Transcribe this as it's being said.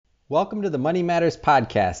Welcome to the Money Matters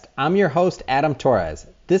Podcast. I'm your host, Adam Torres.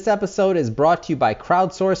 This episode is brought to you by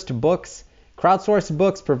Crowdsourced Books. Crowdsourced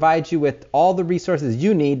Books provides you with all the resources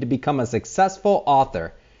you need to become a successful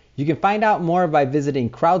author. You can find out more by visiting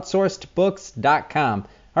crowdsourcedbooks.com.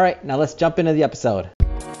 All right, now let's jump into the episode.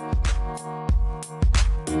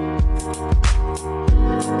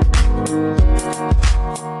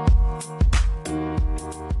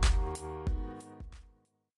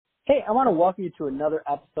 Hey, I want to welcome you to another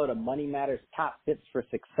episode of Money Matters Top Tips for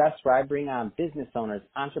Success, where I bring on business owners,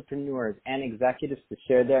 entrepreneurs, and executives to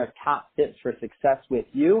share their top tips for success with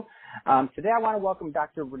you. Today, I want to welcome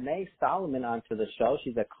Dr. Renee Solomon onto the show.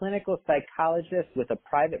 She's a clinical psychologist with a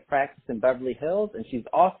private practice in Beverly Hills, and she's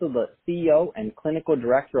also the CEO and clinical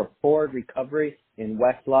director of Forward Recovery in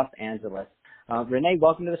West Los Angeles. Renee,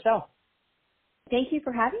 welcome to the show. Thank you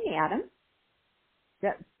for having me, Adam.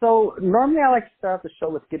 Yeah, so normally I like to start the show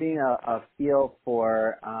with getting a feel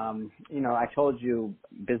for, I told you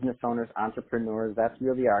business owners, entrepreneurs, that's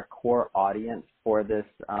really our core audience for this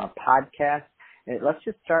podcast. And let's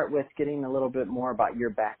just start with getting a little bit more about your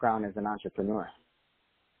background as an entrepreneur.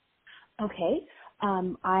 Okay.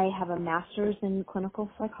 I have a master's in clinical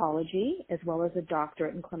psychology as well as a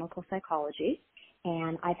doctorate in clinical psychology.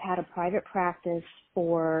 And I've had a private practice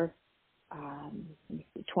for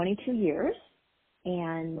 22 years.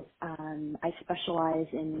 And I specialize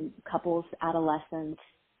in couples, adolescence,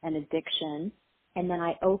 and addiction. And then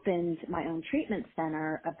I opened my own treatment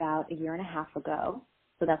center about a year and a half ago.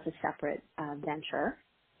 So that's a separate venture.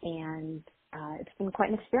 And it's been quite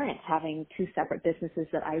an experience having two separate businesses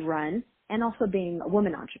that I run and also being a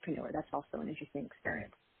woman entrepreneur. That's also an interesting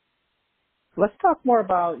experience. Let's talk more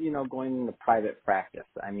about, going into private practice.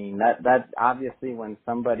 I mean, that obviously when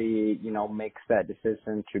somebody, makes that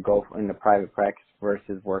decision to go into private practice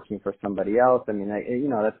versus working for somebody else, I mean,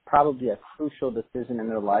 that's probably a crucial decision in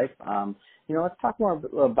their life. Let's talk more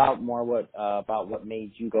about what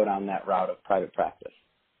made you go down that route of private practice.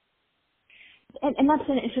 And that's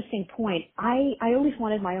an interesting point. I always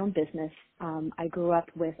wanted my own business. I grew up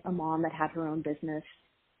with a mom that had her own business.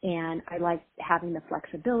 And I liked having the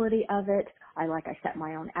flexibility of it. I set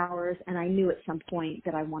my own hours, and I knew at some point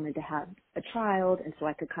that I wanted to have a child, and so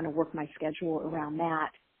I could kind of work my schedule around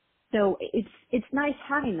that. So it's nice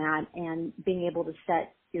having that and being able to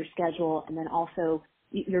set your schedule, and then also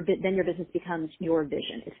your business becomes your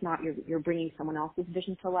vision. It's not you're bringing someone else's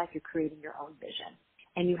vision to life. You're creating your own vision,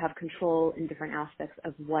 and you have control in different aspects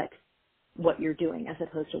of what you're doing as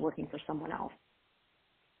opposed to working for someone else.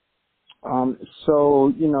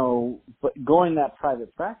 But going that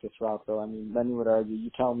private practice route, though, I mean, many would argue,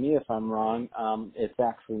 you tell me if I'm wrong, it's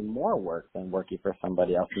actually more work than working for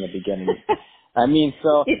somebody else in the beginning. I mean,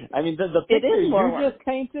 the picture you just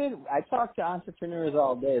painted, I talk to entrepreneurs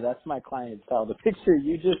all day. That's my clientele. The picture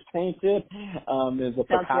you just painted is a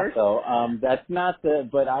Picasso. That's not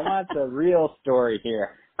but I want the real story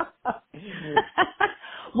here.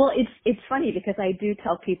 Well, it's funny because I do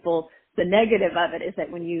tell people the negative of it is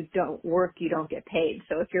that when you don't work, you don't get paid.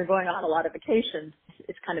 So if you're going on a lot of vacations,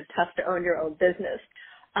 it's kind of tough to own your own business.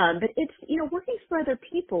 But it's, working for other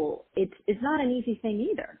people, it's not an easy thing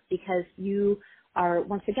either because you are,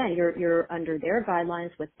 once again, you're under their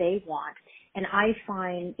guidelines, what they want. And I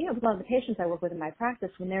find, with a lot of the patients I work with in my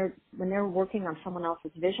practice, when they're working on someone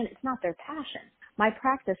else's vision, it's not their passion. My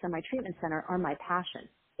practice and my treatment center are my passion.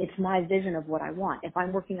 It's my vision of what I want. If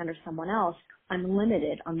I'm working under someone else, I'm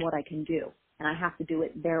limited on what I can do, and I have to do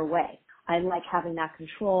it their way. I like having that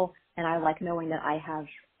control, and I like knowing that I have,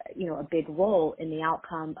 a big role in the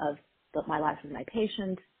outcome of my life with my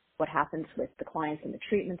patients, what happens with the clients in the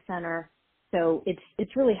treatment center. So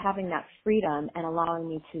it's really having that freedom and allowing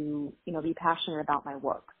me to, be passionate about my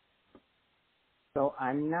work. So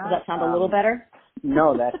I'm not. Does that sound a little better?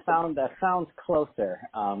 No, that sounds closer.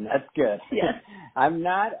 That's good. Yes. I'm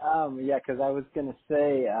not, because I was going to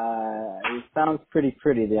say, it sounds pretty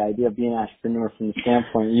pretty, the idea of being an entrepreneur from the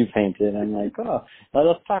standpoint you painted. I'm like,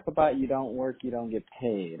 let's talk about you don't work, you don't get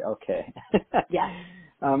paid. Okay. Yes.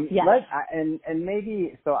 Yes. And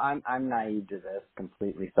maybe, so I'm naive to this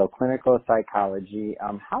completely. So clinical psychology,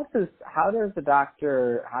 how do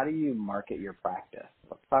you market your practice?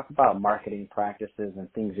 Let's talk about marketing practices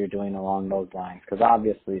and things you're doing along those lines, because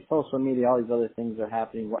obviously social media, all these other things are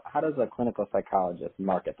happening. How does a clinical psychologist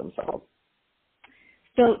market themselves?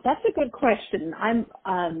 So that's a good question. I'm,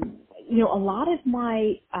 a lot of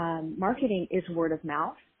my marketing is word of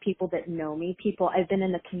mouth. People that know me, I've been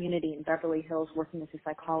in the community in Beverly Hills working as a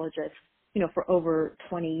psychologist, for over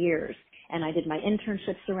 20 years. And I did my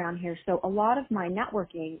internships around here. So a lot of my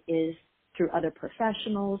networking is through other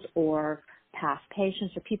professionals or past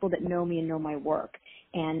patients or people that know me and know my work.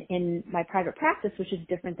 And in my private practice, which is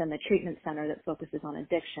different than the treatment center that focuses on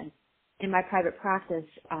addiction, in my private practice,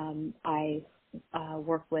 I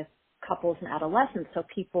work with couples and adolescents. So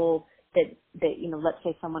people that let's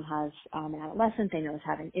say someone has an adolescent, they know is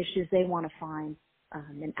having issues, they want to find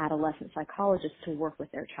an adolescent psychologist to work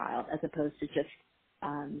with their child, as opposed to just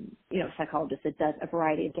a psychologist that does a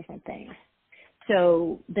variety of different things.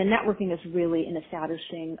 So the networking is really in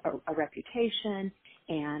establishing a reputation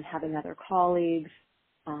and having other colleagues.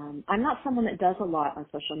 I'm not someone that does a lot on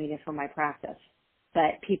social media for my practice,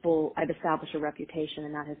 but I've established a reputation,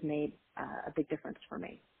 and that has made a big difference for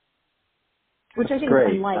me. Which I think is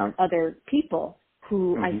unlike other people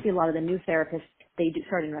who I see a lot of the new therapists, they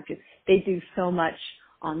do so much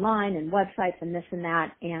online and websites and this and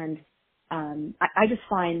that. And I just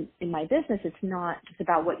find in my business, it's not just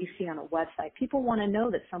about what you see on a website. People want to know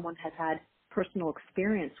that someone has had personal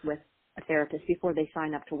experience with a therapist before they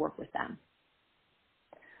sign up to work with them.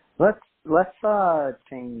 Let's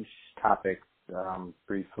change topics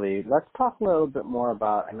briefly. Let's talk a little bit more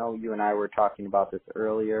about, I know you and I were talking about this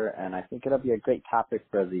earlier, and I think it'll be a great topic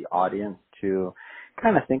for the audience to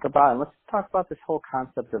kind of think about. And let's talk about this whole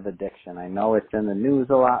concept of addiction. I know it's in the news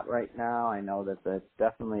a lot right now. I know that it's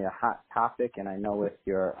definitely a hot topic, and I know with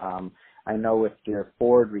your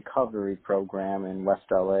Forward Recovery program in West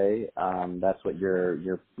LA, that's what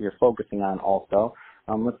you're focusing on also.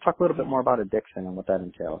 Let's talk a little bit more about addiction and what that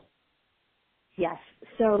entails. Yes.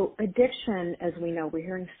 So addiction, as we know, we're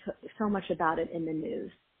hearing so much about it in the news,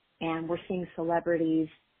 and we're seeing celebrities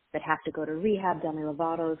that have to go to rehab. Demi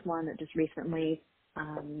Lovato is one that just recently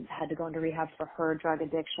had to go into rehab for her drug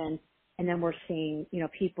addiction. And then we're seeing,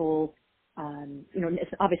 people, it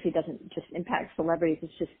obviously doesn't just impact celebrities.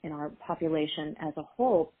 It's just in our population as a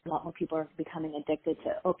whole, a lot more people are becoming addicted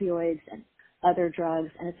to opioids and other drugs.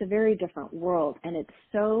 And it's a very different world. And it's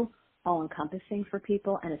so all-encompassing for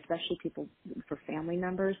people, and especially for family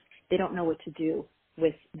members. They don't know what to do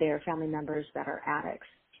with their family members that are addicts.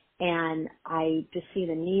 And I just see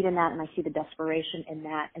the need in that, and I see the desperation in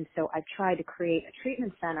that. And so I've tried to create a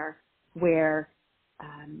treatment center where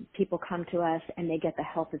people come to us and they get the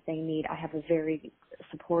help that they need. I have a very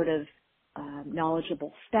supportive,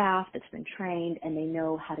 knowledgeable staff that's been trained, and they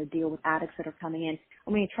know how to deal with addicts that are coming in.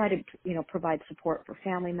 And we try to, provide support for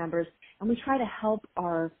family members, and we try to help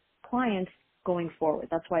our clients going forward.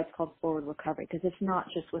 That's why it's called Forward Recovery, because it's not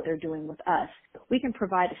just what they're doing with us. We can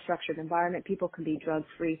provide a structured environment. People can be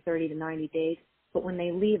drug-free 30 to 90 days, but when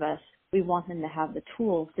they leave us, we want them to have the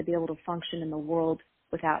tools to be able to function in the world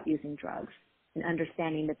without using drugs, and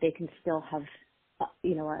understanding that they can still have, a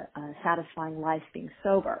satisfying life being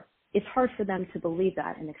sober. It's hard for them to believe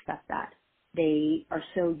that and accept that. They are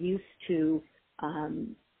so used to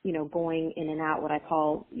going in and out, what I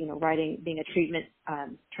call, being a treatment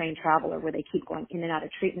trained traveler, where they keep going in and out of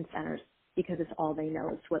treatment centers because it's all they know.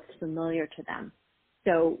 It's what's familiar to them.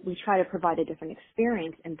 So we try to provide a different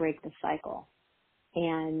experience and break the cycle.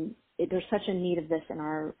 And there's such a need of this in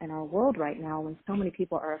our world right now, when so many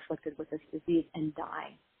people are afflicted with this disease and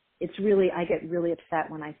dying. I get really upset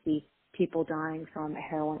when I see people dying from a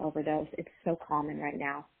heroin overdose. It's so common right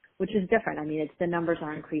now, which is different. I mean, the numbers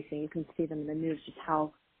are increasing. You can see them in the news, just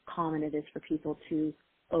how common it is for people to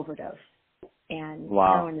overdose. And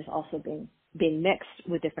heroin is also being mixed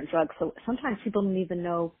with different drugs. So sometimes people don't even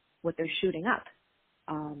know what they're shooting up.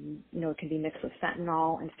 It can be mixed with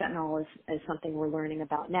fentanyl, and fentanyl is something we're learning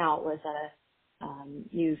about now. It was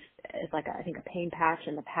used as I think a pain patch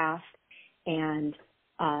in the past. And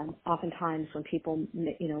oftentimes when people,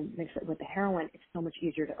 mix it with the heroin, it's so much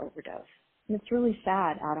easier to overdose. And it's really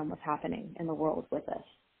sad, Adam, what's happening in the world with this.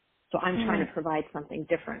 So I'm trying to provide something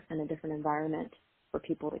different in a different environment for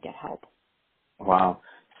people to get help. Wow.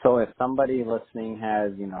 So if somebody listening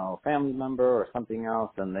has, a family member or something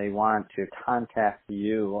else, and they want to contact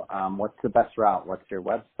you, what's the best route? What's your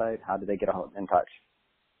website? How do they get in touch?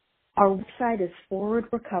 Our website is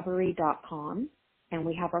forwardrecovery.com, and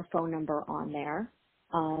we have our phone number on there.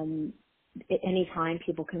 At any time,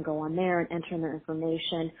 people can go on there and enter their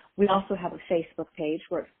information. We also have a Facebook page.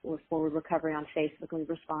 We're Forward Recovery on Facebook, and we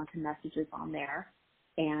respond to messages on there.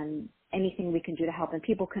 And anything we can do to help. And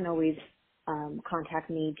people can always contact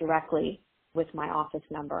me directly with my office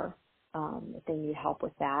number if they need help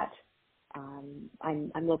with that. I'm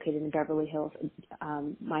located in Beverly Hills.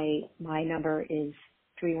 My number is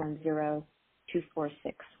 310-246-1353.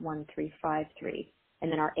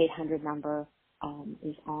 And then our 800 number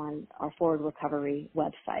is on our Forward Recovery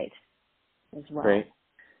website as well. Great.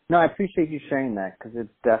 No, I appreciate you sharing that, because it's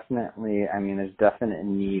definitely, there's definite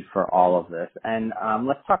need for all of this. And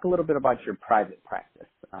let's talk a little bit about your private practice.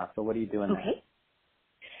 So what are you doing there? Okay.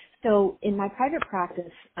 So in my private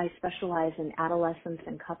practice, I specialize in adolescents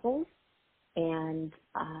and couples, and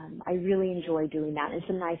I really enjoy doing that. It's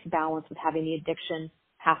a nice balance with having the addiction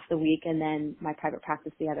half the week and then my private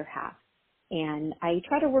practice the other half. And I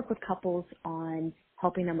try to work with couples on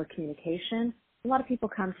helping them with communication. A lot of people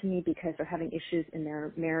come to me because they're having issues in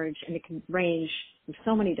their marriage, and it can range from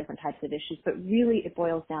so many different types of issues, but really it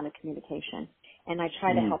boils down to communication. And I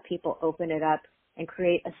try to help people open it up and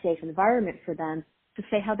create a safe environment for them to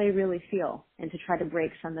say how they really feel and to try to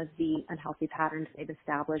break some of the unhealthy patterns they've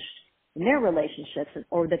established in their relationships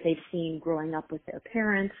or that they've seen growing up with their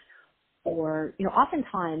parents. Or,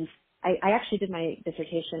 oftentimes, I actually did my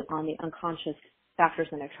dissertation on the unconscious factors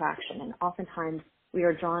in attraction, and oftentimes we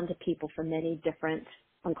are drawn to people for many different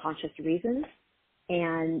unconscious reasons.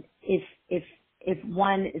 And if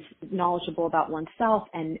one is knowledgeable about oneself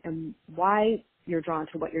and why you're drawn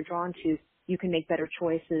to what you're drawn to, you can make better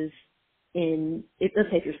choices let's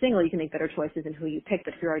say if you're single, you can make better choices in who you pick,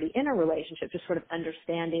 but if you're already in a relationship, just sort of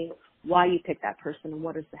understanding why you pick that person and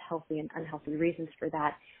what is the healthy and unhealthy reasons for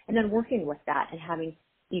that, and then working with that and having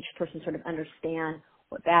each person sort of understand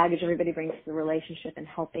what baggage everybody brings to the relationship and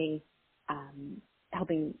helping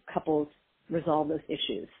couples resolve those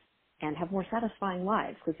issues and have more satisfying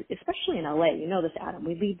lives. Because especially in LA, you know this, Adam,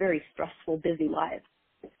 we lead very stressful, busy lives.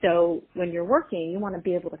 So when you're working, you want to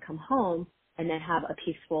be able to come home and then have a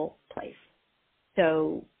peaceful place.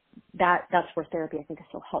 So that's where therapy, I think, is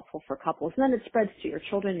so helpful for couples. And then it spreads to your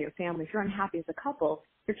children, your family. If you're unhappy as a couple,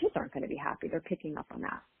 your kids aren't going to be happy. They're picking up on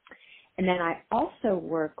that. And then I also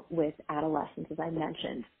work with adolescents, as I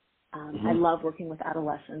mentioned. I love working with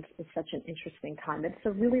adolescents. It's such an interesting time. It's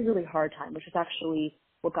a really, really hard time, which is actually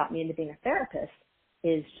what got me into being a therapist,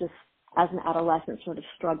 is just as an adolescent sort of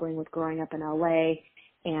struggling with growing up in LA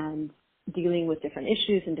and dealing with different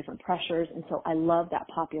issues and different pressures. And so I love that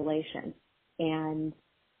population. And,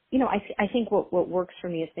 I think what works for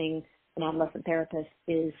me as being an adolescent therapist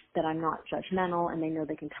is that I'm not judgmental and they know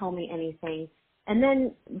they can tell me anything.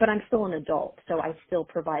 But I'm still an adult, so I still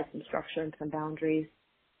provide some structure and some boundaries.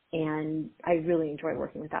 And I really enjoy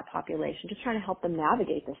working with that population, just trying to help them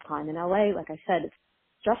navigate this time. In LA, like I said, it's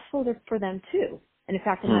stressful for them too. And in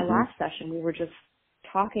fact, in my last session, we were just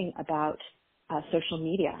talking about social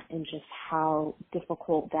media and just how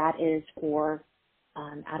difficult that is for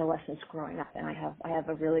adolescents growing up. And I have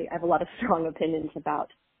a lot of strong opinions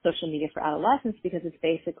about social media for adolescents because it's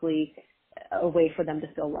basically a way for them to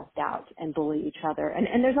feel left out and bully each other.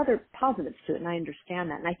 And there's other positives to it, and I understand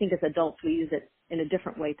that. And I think as adults we use it in a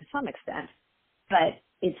different way to some extent. But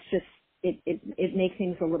it's just, it makes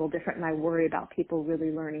things a little different, and I worry about people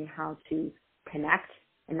really learning how to connect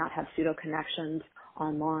and not have pseudo connections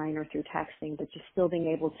online or through texting, but just still being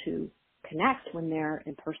able to connect when they're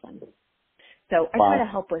in person. So I try to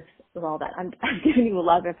help with all that. I'm giving you a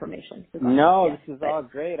lot of information. This is all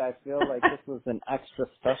great. I feel like this was an extra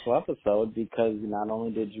special episode because not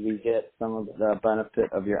only did we get some of the benefit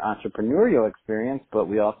of your entrepreneurial experience, but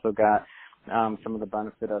we also got some of the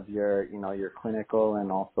benefit of your clinical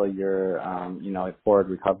and also your, forward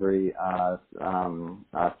recovery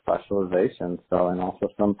specialization. So, and also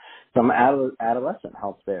some adolescent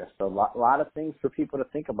help there. So a lot of things for people to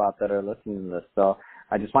think about that are listening to this. So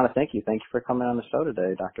I just want to thank you. Thank you for coming on the show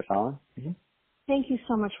today, Dr. Solomon. Thank you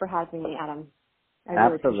so much for having me, Adam. I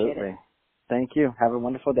really Absolutely. appreciate it. Thank you. Have a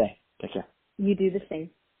wonderful day. Take care. You do the same.